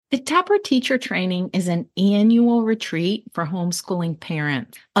The Taproot Teacher Training is an annual retreat for homeschooling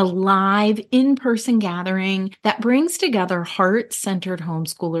parents, a live in-person gathering that brings together heart-centered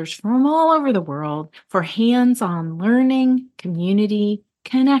homeschoolers from all over the world for hands-on learning, community,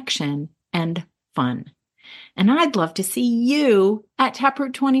 connection, and fun. And I'd love to see you at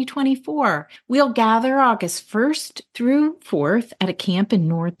Taproot 2024. We'll gather August 1st through 4th at a camp in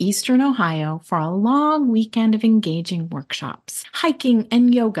northeastern Ohio for a long weekend of engaging workshops, hiking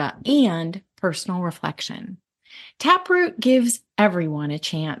and yoga, and personal reflection. Taproot gives everyone a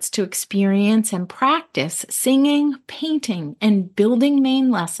chance to experience and practice singing, painting, and building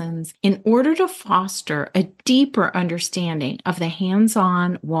main lessons in order to foster a deeper understanding of the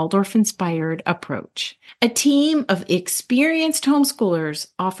hands-on Waldorf-inspired approach. A team of experienced homeschoolers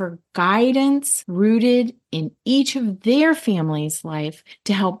offer guidance rooted in each of their family's life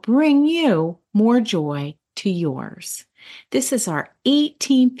to help bring you more joy to yours. This is our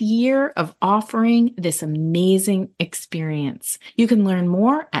 18th year of offering this amazing experience. You can learn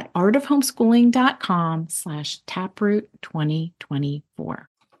more at artofhomeschooling.com/taproot2024.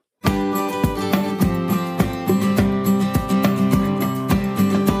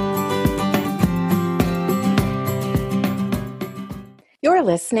 You're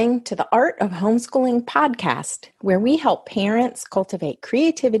listening to the Art of Homeschooling podcast, where we help parents cultivate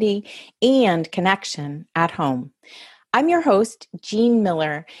creativity and connection at home. I'm your host, Jean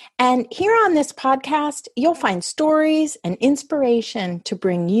Miller, and here on this podcast, you'll find stories and inspiration to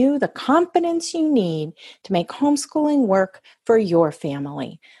bring you the confidence you need to make homeschooling work for your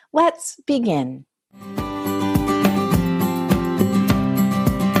family. Let's begin.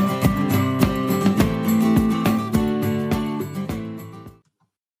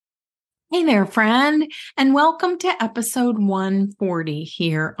 Hey there, friend, and welcome to episode 140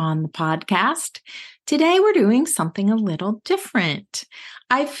 here on the podcast. Today, we're doing something a little different.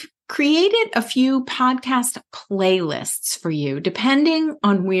 I've created a few podcast playlists for you, depending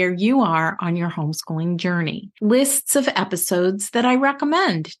on where you are on your homeschooling journey. Lists of episodes that I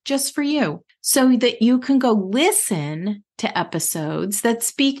recommend just for you, so that you can go listen to episodes that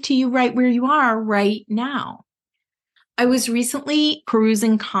speak to you right where you are right now. I was recently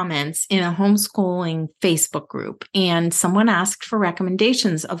perusing comments in a homeschooling Facebook group, and someone asked for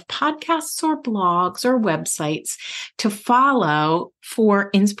recommendations of podcasts or blogs or websites to follow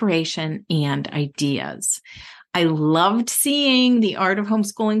for inspiration and ideas. I loved seeing the Art of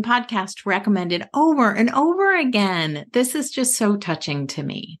Homeschooling podcast recommended over and over again. This is just so touching to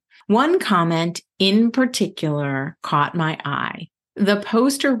me. One comment in particular caught my eye. The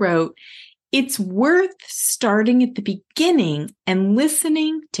poster wrote, "It's worth starting at the beginning and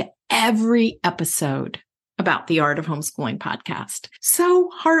listening to every episode about the Art of Homeschooling podcast." So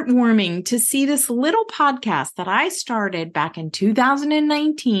heartwarming to see this little podcast that I started back in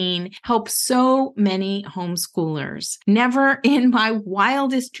 2019 help so many homeschoolers. Never in my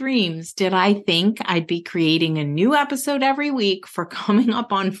wildest dreams did I think I'd be creating a new episode every week for coming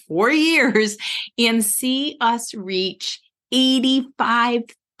up on 4 years and see us reach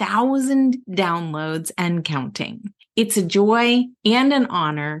 85,000 downloads and counting. It's a joy and an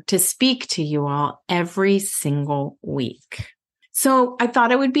honor to speak to you all every single week. So I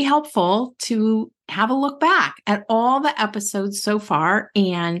thought it would be helpful to have a look back at all the episodes so far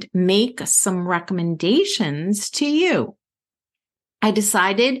and make some recommendations to you. I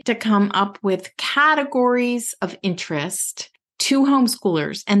decided to come up with categories of interest to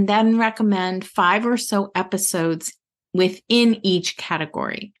homeschoolers and then recommend 5 or so episodes within each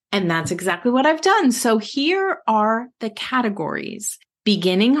category. And that's exactly what I've done. So here are the categories: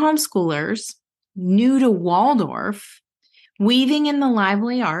 beginning homeschoolers, new to Waldorf, weaving in the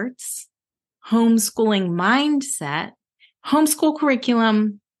lively arts, homeschooling mindset, homeschool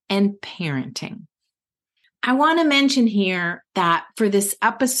curriculum, and parenting. I want to mention here that for this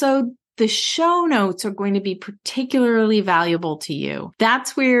episode, the show notes are going to be particularly valuable to you.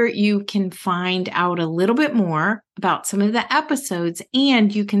 That's where you can find out a little bit more about some of the episodes,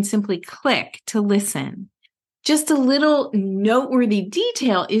 and you can simply click to listen. Just a little noteworthy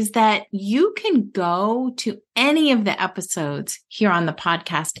detail is that you can go to any of the episodes here on the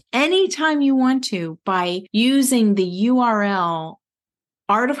podcast anytime you want to by using the URL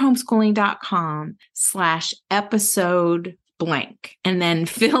artofhomeschooling.com/episode blank, and then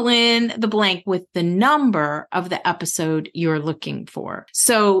fill in the blank with the number of the episode you're looking for.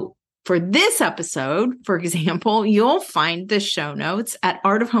 So for this episode, for example, you'll find the show notes at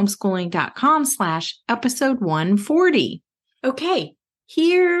artofhomeschooling.com/episode 140. Okay,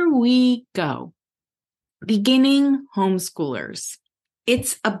 here we go. Beginning homeschoolers.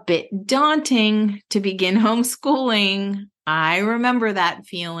 It's a bit daunting to begin homeschooling I remember that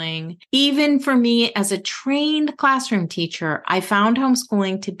feeling. Even for me as a trained classroom teacher, I found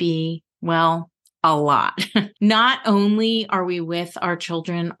homeschooling to be, well, a lot. Not only are we with our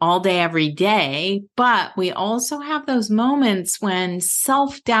children all day, every day, but we also have those moments when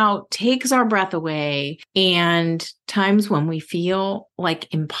self-doubt takes our breath away and times when we feel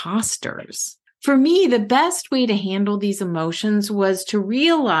like imposters. For me, the best way to handle these emotions was to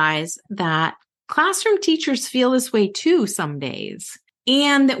realize that classroom teachers feel this way too some days,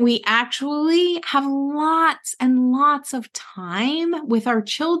 and that we actually have lots and lots of time with our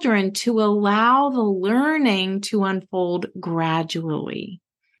children to allow the learning to unfold gradually.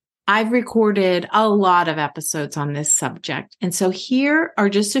 I've recorded a lot of episodes on this subject, and so here are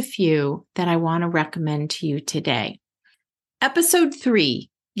just a few that I want to recommend to you today. Episode 3,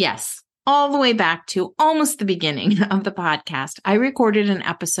 yes, all the way back to almost the beginning of the podcast, I recorded an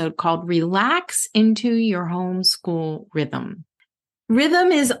episode called Relax into Your Homeschool Rhythm.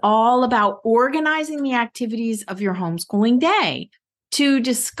 Rhythm is all about organizing the activities of your homeschooling day to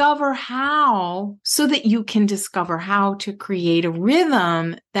discover how, so that you can discover how to create a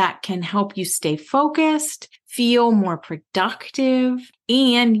rhythm that can help you stay focused, feel more productive,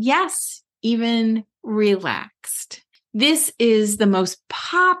 and yes, even relaxed. This is the most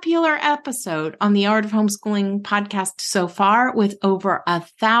popular episode on the Art of Homeschooling podcast so far, with over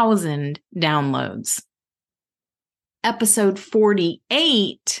 1,000 downloads. Episode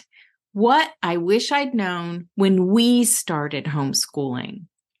 48, What I Wish I'd Known When We Started Homeschooling.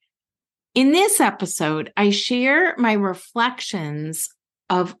 In this episode, I share my reflections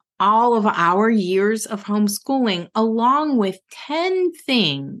of all of our years of homeschooling, along with 10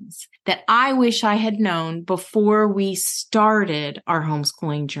 things that I wish I had known before we started our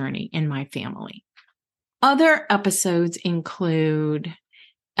homeschooling journey in my family. Other episodes include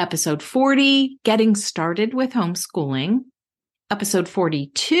Episode 40, Getting Started with Homeschooling. Episode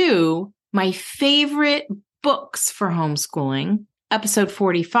 42, My Favorite Books for Homeschooling. Episode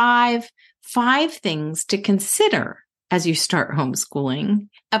 45, 5 Things to Consider as you start homeschooling.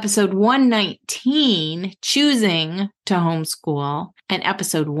 Episode 119, Choosing to Homeschool. And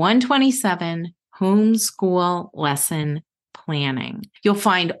episode 127, Homeschool Lesson Planning. You'll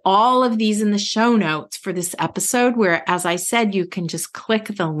find all of these in the show notes for this episode, where, as I said, you can just click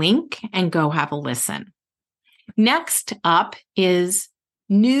the link and go have a listen. Next up is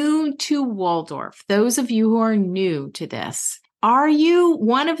new to Waldorf. Those of you who are new to this, are you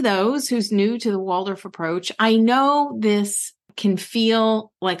one of those who's new to the Waldorf approach? I know this can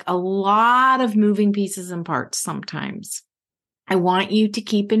feel like a lot of moving pieces and parts sometimes. I want you to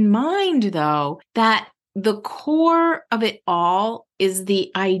keep in mind, though, that the core of it all is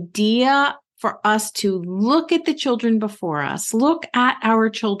the idea for us to look at the children before us, look at our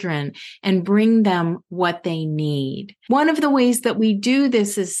children, and bring them what they need. One of the ways that we do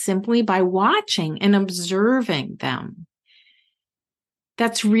this is simply by watching and observing them.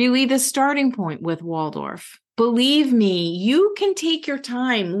 That's really the starting point with Waldorf. Believe me, you can take your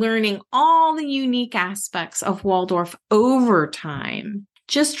time learning all the unique aspects of Waldorf over time.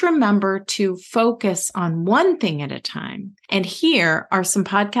 Just remember to focus on one thing at a time. And here are some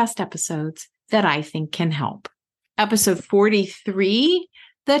podcast episodes that I think can help. Episode 43,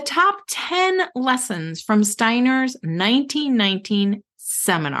 The Top 10 Lessons from Steiner's 1919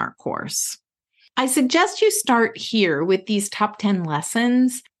 Seminar Course. I suggest you start here with these top 10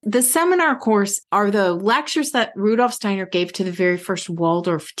 lessons. The seminar course are the lectures that Rudolf Steiner gave to the very first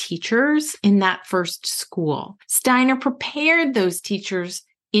Waldorf teachers in that first school. Steiner prepared those teachers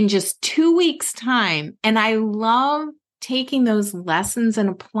in just 2 weeks' time, and I love taking those lessons and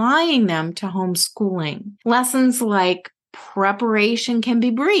applying them to homeschooling. Lessons like preparation can be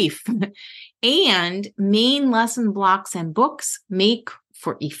brief, and main lesson blocks and books make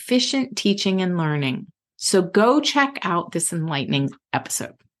for efficient teaching and learning. So go check out this enlightening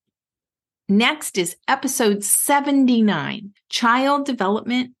episode. Next is episode 79, Child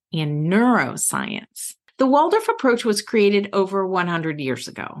Development and Neuroscience. The Waldorf approach was created over 100 years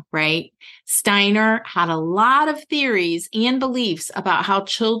ago, right? Steiner had a lot of theories and beliefs about how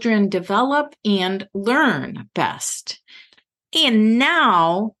children develop and learn best. And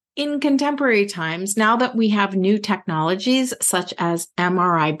now, in contemporary times, now that we have new technologies such as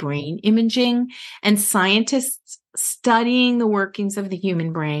MRI brain imaging and scientists studying the workings of the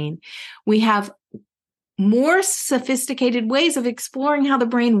human brain, we have more sophisticated ways of exploring how the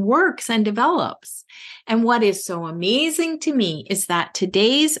brain works and develops. And what is so amazing to me is that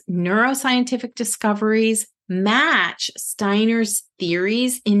today's neuroscientific discoveries match Steiner's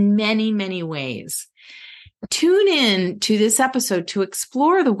theories in many, many ways. Tune in to this episode to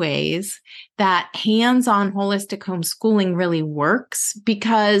explore the ways that hands-on holistic homeschooling really works,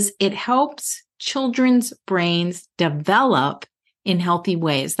 because it helps children's brains develop in healthy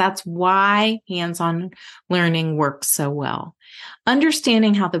ways. That's why hands-on learning works so well.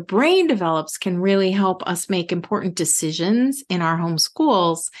 Understanding how the brain develops can really help us make important decisions in our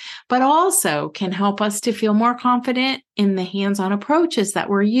homeschools, but also can help us to feel more confident in the hands-on approaches that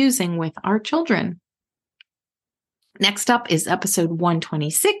we're using with our children. Next up is episode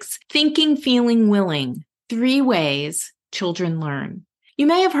 126, Thinking, Feeling, Willing, 3 Ways Children Learn. You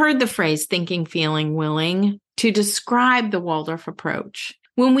may have heard the phrase thinking, feeling, willing to describe the Waldorf approach.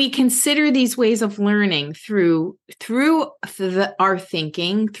 When we consider these ways of learning through our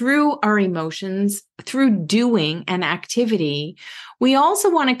thinking, through our emotions, through doing and activity, we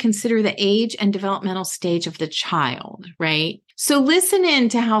also want to consider the age and developmental stage of the child, right? So listen in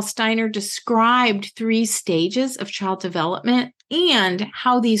to how Steiner described 3 stages of child development and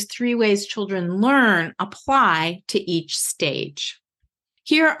how these 3 ways children learn apply to each stage.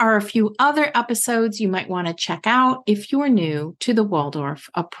 Here are a few other episodes you might want to check out if you're new to the Waldorf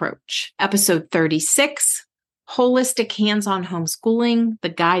approach. Episode 36, Holistic Hands-on Homeschooling, the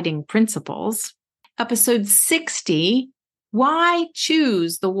Guiding Principles. Episode 60, Why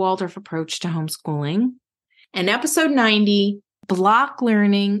Choose the Waldorf Approach to Homeschooling. And episode 90, Block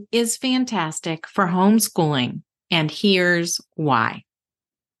Learning is Fantastic for Homeschooling, and here's why.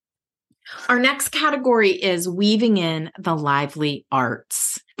 Our next category is weaving in the lively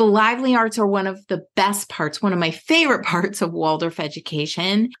arts. The lively arts are one of the best parts, one of my favorite parts of Waldorf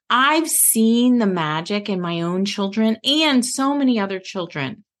education. I've seen the magic in my own children and so many other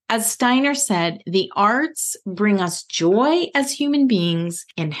children. As Steiner said, the arts bring us joy as human beings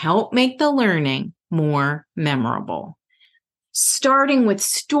and help make the learning more memorable. Starting with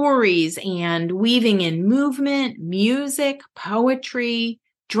stories and weaving in movement, music, poetry,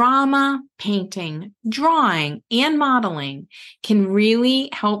 drama, painting, drawing, and modeling can really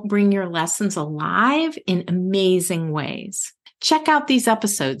help bring your lessons alive in amazing ways. Check out these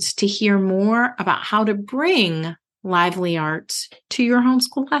episodes to hear more about how to bring lively arts to your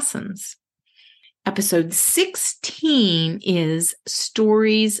homeschool lessons. Episode 16 is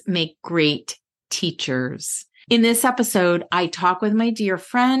Stories Make Great Teachers. In this episode, I talk with my dear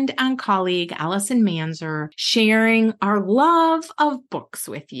friend and colleague, Allison Manzer, sharing our love of books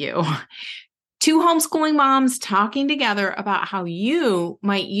with you. 2 homeschooling moms talking together about how you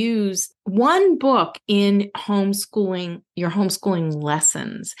might use one book in homeschooling, your homeschooling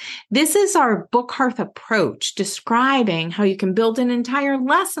lessons. This is our book hearth approach, describing how you can build an entire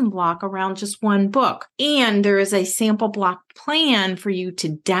lesson block around just one book. And there is a sample block plan for you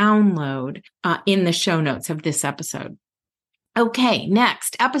to download in the show notes of this episode. Okay,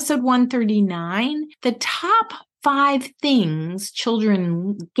 next, episode 139, the top 5 things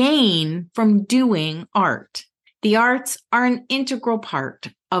children gain from doing art. The arts are an integral part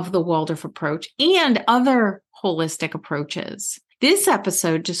of the Waldorf approach and other holistic approaches. This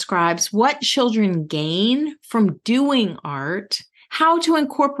episode describes what children gain from doing art, how to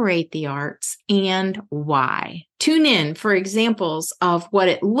incorporate the arts, and why. Tune in for examples of what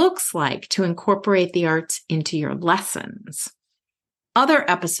it looks like to incorporate the arts into your lessons. Other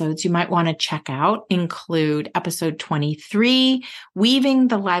episodes you might want to check out include episode 23, Weaving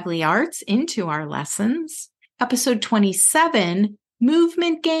the Lively Arts into Our Lessons, episode 27,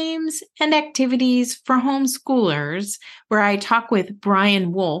 Movement Games and Activities for Homeschoolers, where I talk with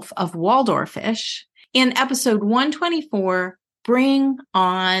Brian Wolf of Waldorfish, and episode 124, Bring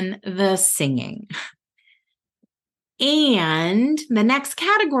on the Singing. And the next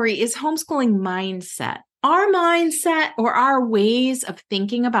category is homeschooling mindset. Our mindset, or our ways of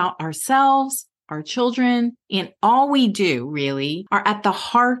thinking about ourselves, our children, and all we do really are at the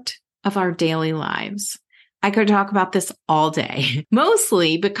heart of our daily lives. I could talk about this all day,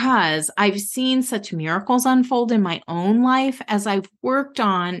 mostly because I've seen such miracles unfold in my own life as I've worked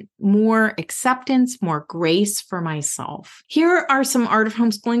on more acceptance, more grace for myself. Here are some Art of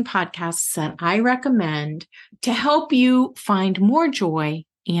Homeschooling podcasts that I recommend to help you find more joy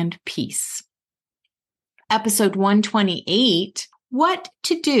and peace. Episode 128, What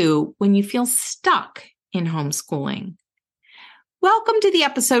to Do When You Feel Stuck in Homeschooling. Welcome to the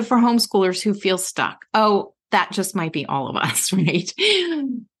episode for homeschoolers who feel stuck. Oh, that just might be all of us, right?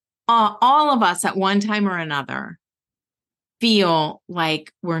 All of us at one time or another feel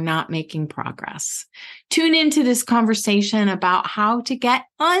like we're not making progress. Tune into this conversation about how to get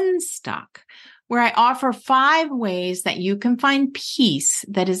unstuck, where I offer 5 ways that you can find peace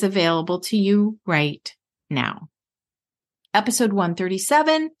that is available to you right now. Episode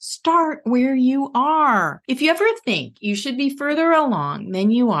 137, start where you are. If you ever think you should be further along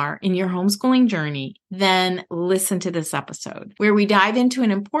than you are in your homeschooling journey, then listen to this episode where we dive into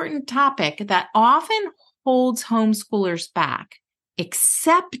an important topic that often holds homeschoolers back,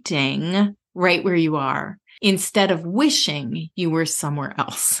 accepting right where you are instead of wishing you were somewhere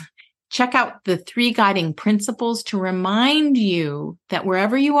else. Check out the 3 guiding principles to remind you that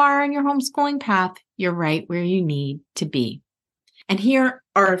wherever you are on your homeschooling path, you're right where you need to be. And here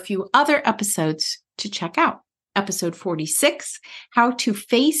are a few other episodes to check out. Episode 46, How to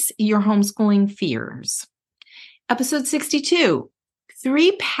Face Your Homeschooling Fears. Episode 62,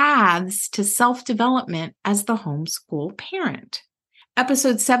 3 Paths to Self-Development as the Homeschool Parent.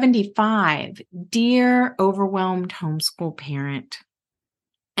 Episode 75, Dear Overwhelmed Homeschool Parent.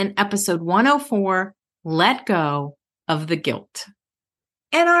 And episode 104, Let Go of the Guilt.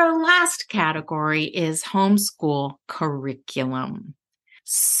 And our last category is homeschool curriculum.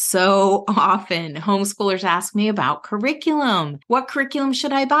 So often homeschoolers ask me about curriculum. What curriculum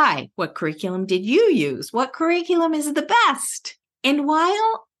should I buy? What curriculum did you use? What curriculum is the best? And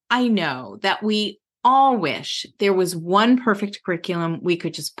while I know that we all wish there was one perfect curriculum we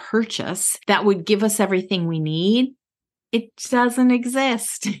could just purchase that would give us everything we need, it doesn't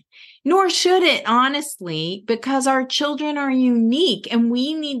exist. Nor should it, honestly, because our children are unique and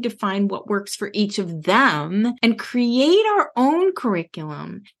we need to find what works for each of them and create our own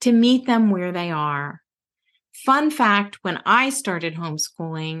curriculum to meet them where they are. Fun fact, when I started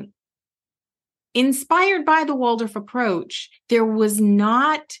homeschooling, inspired by the Waldorf approach, there was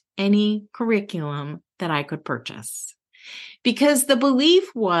not any curriculum that I could purchase. Because the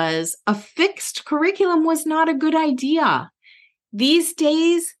belief was a fixed curriculum was not a good idea. These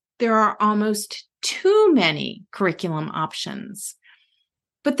days, there are almost too many curriculum options.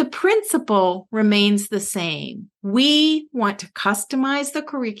 But the principle remains the same. We want to customize the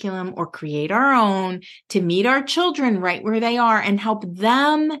curriculum or create our own to meet our children right where they are and help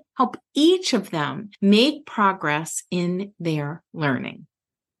each of them make progress in their learning.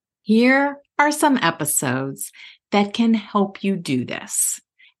 Here are some episodes that can help you do this.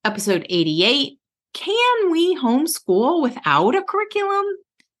 Episode 88, Can we homeschool without a curriculum?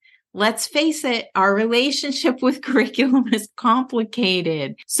 Let's face it, our relationship with curriculum is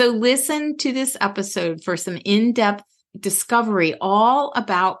complicated. So listen to this episode for some in-depth discovery all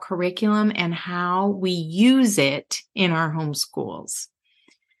about curriculum and how we use it in our homeschools.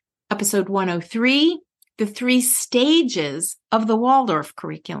 Episode 103, the 3 stages of the Waldorf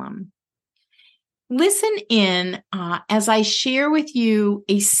curriculum. Listen in as I share with you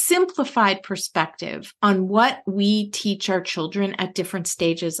a simplified perspective on what we teach our children at different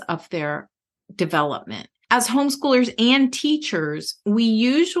stages of their development. As homeschoolers and teachers, we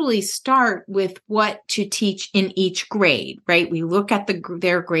usually start with what to teach in each grade, right? We look at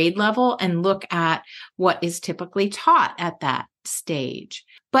their grade level and look at what is typically taught at that stage.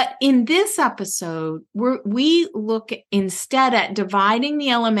 But in this episode, we look instead at dividing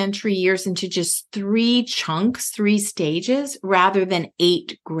the elementary years into just 3 chunks, 3 stages, rather than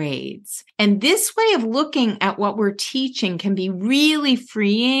 8 grades. And this way of looking at what we're teaching can be really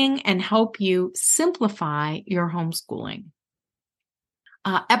freeing and help you simplify your homeschooling.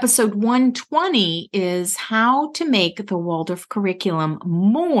 Episode 120 is how to make the Waldorf curriculum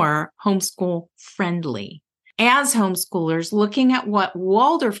more homeschool friendly. As homeschoolers, looking at what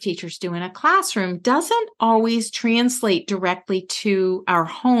Waldorf teachers do in a classroom doesn't always translate directly to our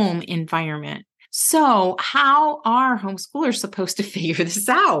home environment. So how are homeschoolers supposed to figure this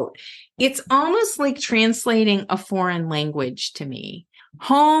out? It's almost like translating a foreign language to me.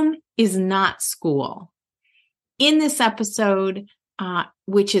 Home is not school. In this episode,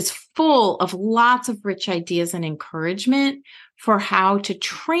 which is full of lots of rich ideas and encouragement for how to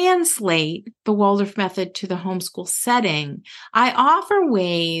translate the Waldorf method to the homeschool setting, I offer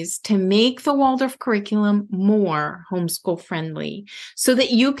ways to make the Waldorf curriculum more homeschool friendly so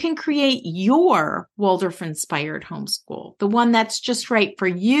that you can create your Waldorf-inspired homeschool, the one that's just right for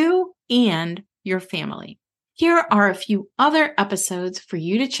you and your family. Here are a few other episodes for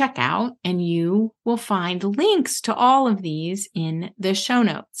you to check out, and you will find links to all of these in the show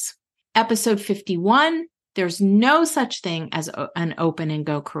notes. Episode 51, There's No Such Thing as an Open and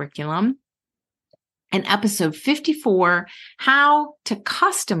Go Curriculum. And episode 54, How to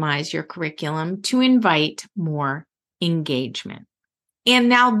Customize Your Curriculum to Invite More Engagement. And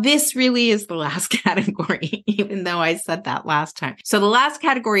now this really is the last category, even though I said that last time. So the last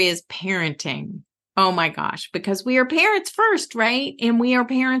category is parenting. Oh my gosh, because we are parents first, right? And we are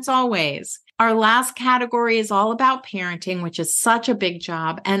parents always. Our last category is all about parenting, which is such a big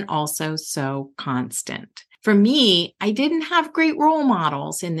job and also so constant. For me, I didn't have great role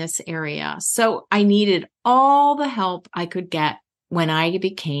models in this area, so I needed all the help I could get when I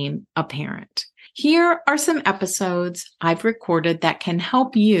became a parent. Here are some episodes I've recorded that can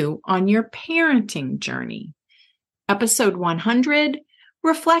help you on your parenting journey. Episode 100,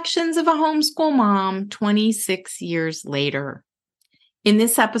 Reflections of a Homeschool Mom 26 Years Later. In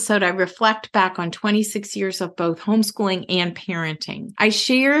this episode, I reflect back on 26 years of both homeschooling and parenting. I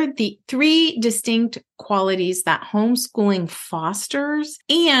share the 3 distinct qualities that homeschooling fosters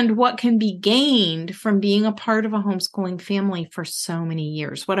and what can be gained from being a part of a homeschooling family for so many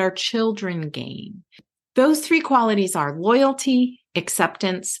years, what our children gain. Those 3 qualities are loyalty,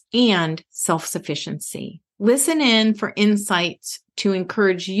 acceptance, and self-sufficiency. Listen in for insights to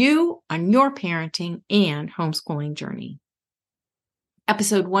encourage you on your parenting and homeschooling journey.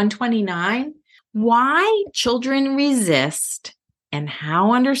 Episode 129, Why Children Resist and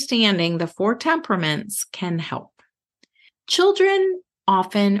How Understanding the 4 Temperaments Can Help. Children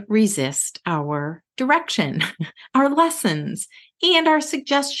often resist our direction, our lessons, and our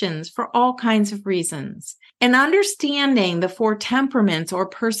suggestions for all kinds of reasons. And understanding the 4 temperaments or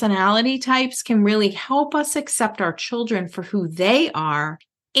personality types can really help us accept our children for who they are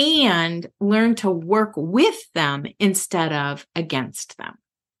and learn to work with them instead of against them.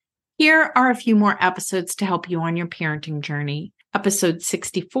 Here are a few more episodes to help you on your parenting journey. Episode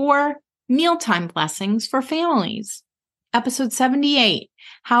 64, Mealtime Blessings for Families. Episode 78,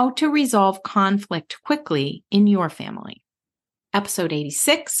 How to Resolve Conflict Quickly in Your Family. Episode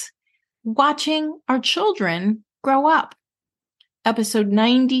 86, Watching Our Children Grow Up. Episode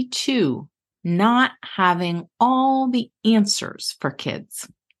 92, Not Having All the Answers for Kids.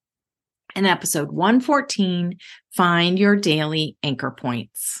 And episode 114, Find Your Daily Anchor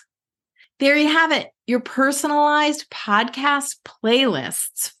Points. There you have it, your personalized podcast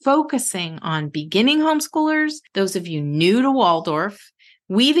playlists focusing on beginning homeschoolers, those of you new to Waldorf,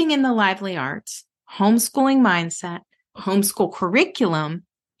 weaving in the lively arts, homeschooling mindset, homeschool curriculum,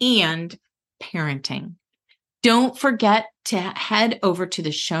 and parenting. Don't forget to head over to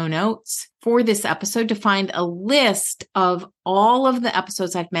the show notes for this episode to find a list of all of the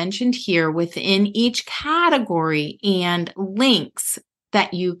episodes I've mentioned here within each category and links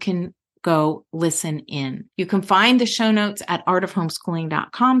that you can go listen in. You can find the show notes at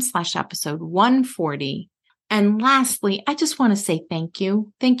artofhomeschooling.com/episode 140. And lastly, I just want to say thank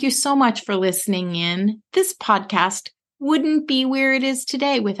you. Thank you so much for listening in. This podcast wouldn't be where it is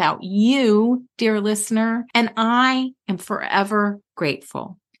today without you, dear listener, and I am forever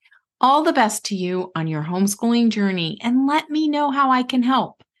grateful. All the best to you on your homeschooling journey, and let me know how I can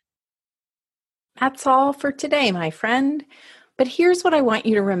help. That's all for today, my friend. But here's what I want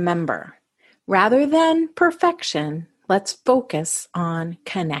you to remember. Rather than perfection, let's focus on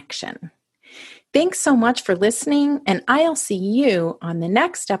connection. Thanks so much for listening, and I'll see you on the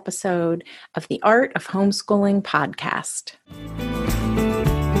next episode of the Art of Homeschooling podcast.